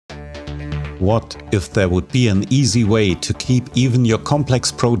What if there would be an easy way to keep even your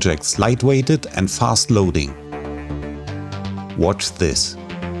complex projects lightweighted and fast loading? Watch this.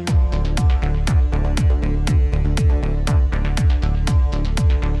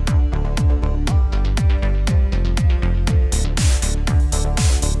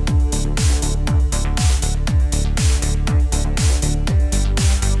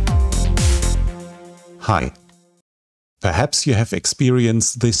 Hi. Perhaps you have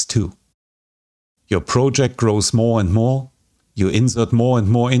experienced this too. Your project grows more and more, you insert more and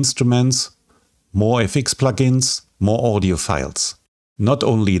more instruments, more FX plugins, more audio files. Not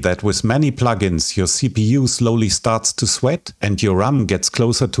only that, with many plugins your CPU slowly starts to sweat and your RAM gets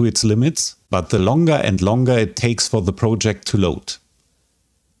closer to its limits, but the longer and longer it takes for the project to load.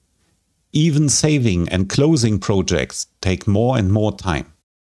 Even saving and closing projects take more and more time.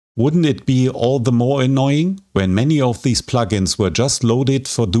 Wouldn't it be all the more annoying when many of these plugins were just loaded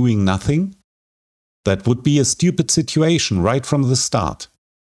for doing nothing? That would be a stupid situation right from the start.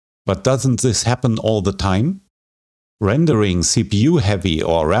 But doesn't this happen all the time? Rendering CPU-heavy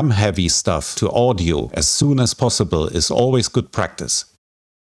or RAM-heavy stuff to audio as soon as possible is always good practice.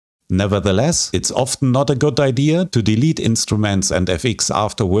 Nevertheless, it's often not a good idea to delete instruments and FX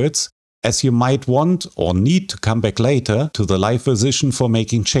afterwards, as you might want or need to come back later to the live version for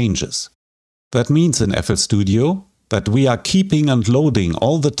making changes. That means in FL Studio that we are keeping and loading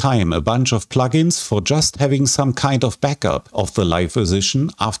all the time a bunch of plugins for just having some kind of backup of the live version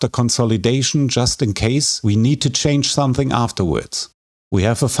after consolidation, just in case we need to change something afterwards. We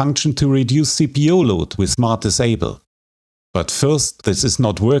have a function to reduce CPU load with Smart Disable. But first, this is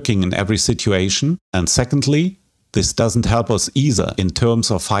not working in every situation, and secondly, this doesn't help us either in terms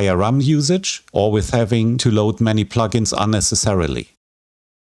of higher RAM usage or with having to load many plugins unnecessarily.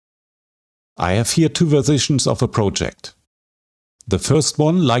 I have here two versions of a project. The first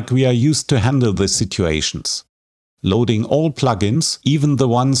one, like we are used to handle these situations. Loading all plugins, even the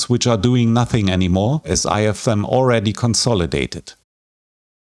ones which are doing nothing anymore, as I have them already consolidated.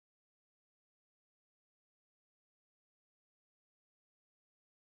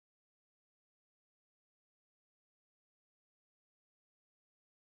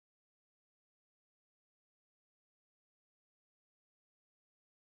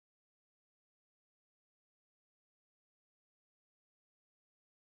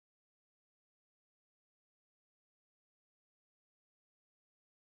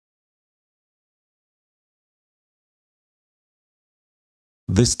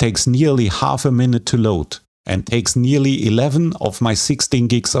 This takes nearly half a minute to load and takes nearly 11 of my 16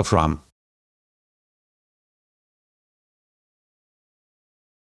 gigs of RAM.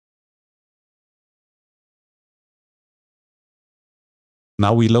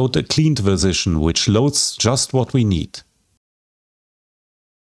 Now we load a cleaned version which loads just what we need.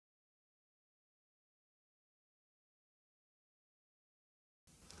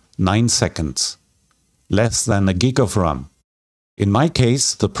 "9 seconds. Less than a gig of RAM. In my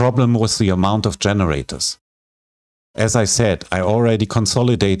case, the problem was the amount of generators. As I said, I already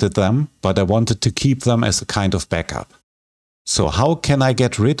consolidated them, but I wanted to keep them as a kind of backup. So how can I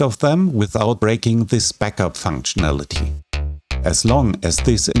get rid of them without breaking this backup functionality? As long as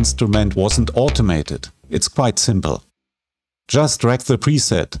this instrument wasn't automated, it's quite simple. Just drag the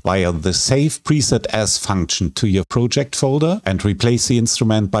preset via the Save Preset As function to your project folder and replace the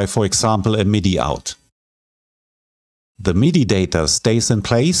instrument by, for example, a MIDI out. The MIDI data stays in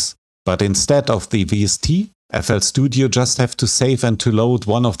place, but instead of the VST, FL Studio just have to save and to load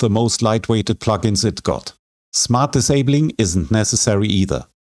one of the most lightweighted plugins it got. Smart disabling isn't necessary either.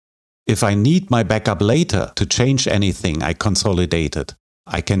 If I need my backup later to change anything I consolidated,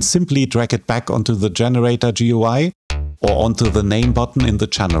 I can simply drag it back onto the generator GUI or onto the name button in the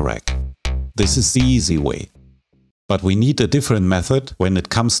channel rack. This is the easy way. But we need a different method when it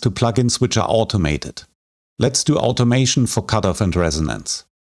comes to plugins which are automated. Let's do automation for cutoff and resonance.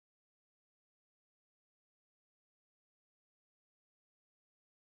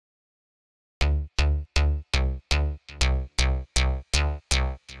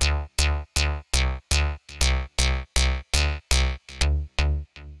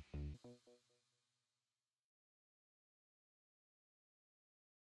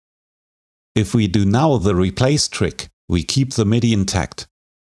 If we do now the replace trick, we keep the MIDI intact.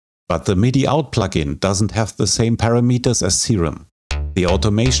 But the MIDI out plugin doesn't have the same parameters as Serum. The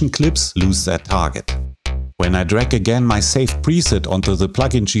automation clips lose their target. When I drag again my saved preset onto the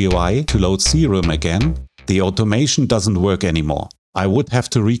plugin GUI to load Serum again, the automation doesn't work anymore. I would have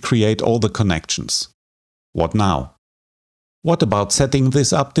to recreate all the connections. What now? What about setting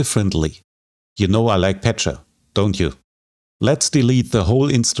this up differently? You know I like Patcher, don't you? Let's delete the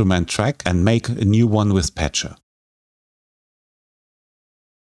whole instrument track and make a new one with Patcher.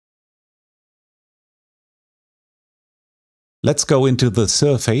 Let's go into the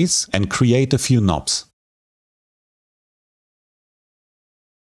surface and create a few knobs.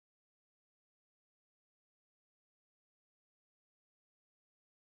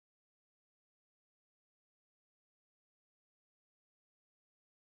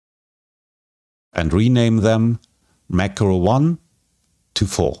 And rename them Macro 1 to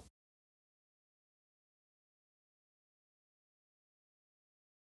 4.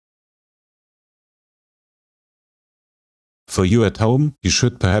 For you at home, you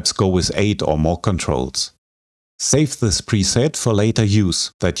should perhaps go with 8 or more controls. Save this preset for later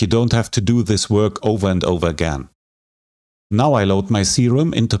use, that you don't have to do this work over and over again. Now I load my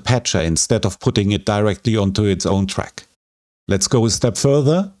serum into Patcher instead of putting it directly onto its own track. Let's go a step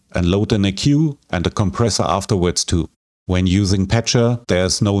further and load in a EQ and a compressor afterwards too. When using Patcher,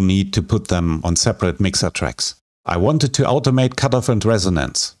 there's no need to put them on separate mixer tracks. I wanted to automate cutoff and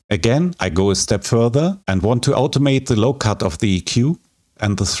resonance. Again, I go a step further and want to automate the low cut of the EQ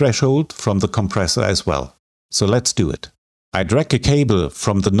and the threshold from the compressor as well. So let's do it. I drag a cable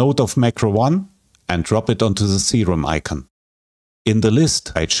from the node of Macro 1 and drop it onto the serum icon. In the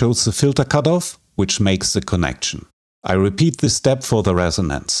list, I chose the filter cutoff, which makes the connection. I repeat this step for the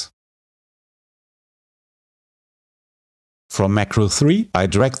resonance. From Macro 3, I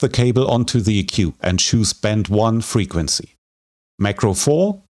drag the cable onto the EQ and choose band 1 frequency. Macro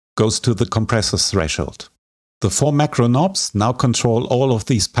 4 goes to the compressor's threshold. The 4 macro knobs now control all of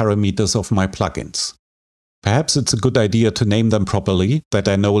these parameters of my plugins. Perhaps it's a good idea to name them properly, that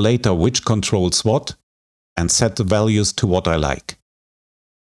I know later which controls what, and set the values to what I like.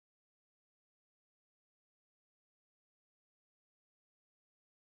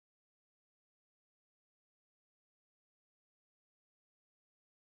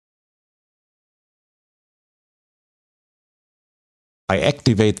 I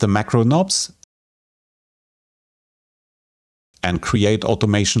activate the macro knobs and create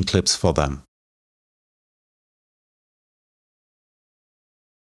automation clips for them.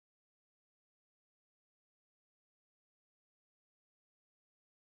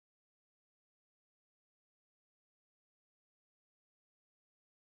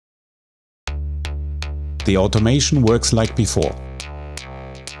 The automation works like before.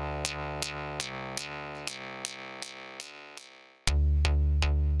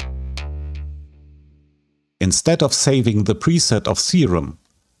 Instead of saving the preset of serum,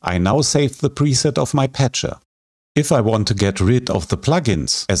 I now save the preset of my Patcher. If I want to get rid of the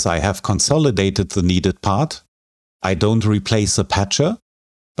plugins, as I have consolidated the needed part, I don't replace the Patcher,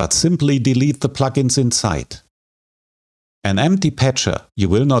 but simply delete the plugins inside. An empty Patcher you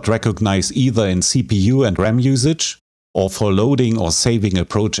will not recognize either in CPU and RAM usage, or for loading or saving a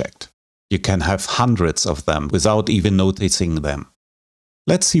project. You can have hundreds of them without even noticing them.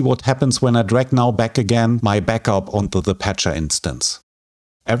 Let's see what happens when I drag now back again my backup onto the Patcher instance.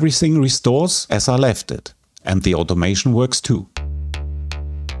 Everything restores as I left it, and the automation works too.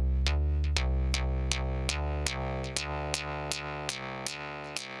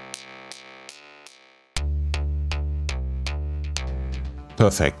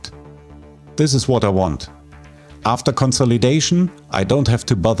 Perfect. This is what I want. After consolidation, I don't have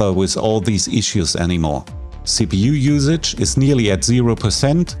to bother with all these issues anymore. CPU usage is nearly at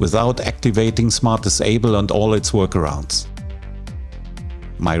 0% without activating Smart Disable and all its workarounds.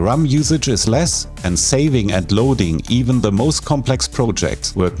 My RAM usage is less, and saving and loading even the most complex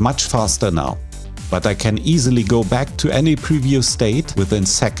projects work much faster now. But I can easily go back to any previous state within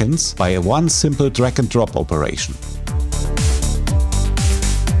seconds by one simple drag and drop operation.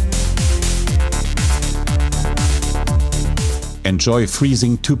 Enjoy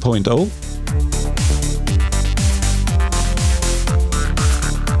Freezing 2.0.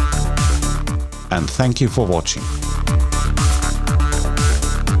 And thank you for watching.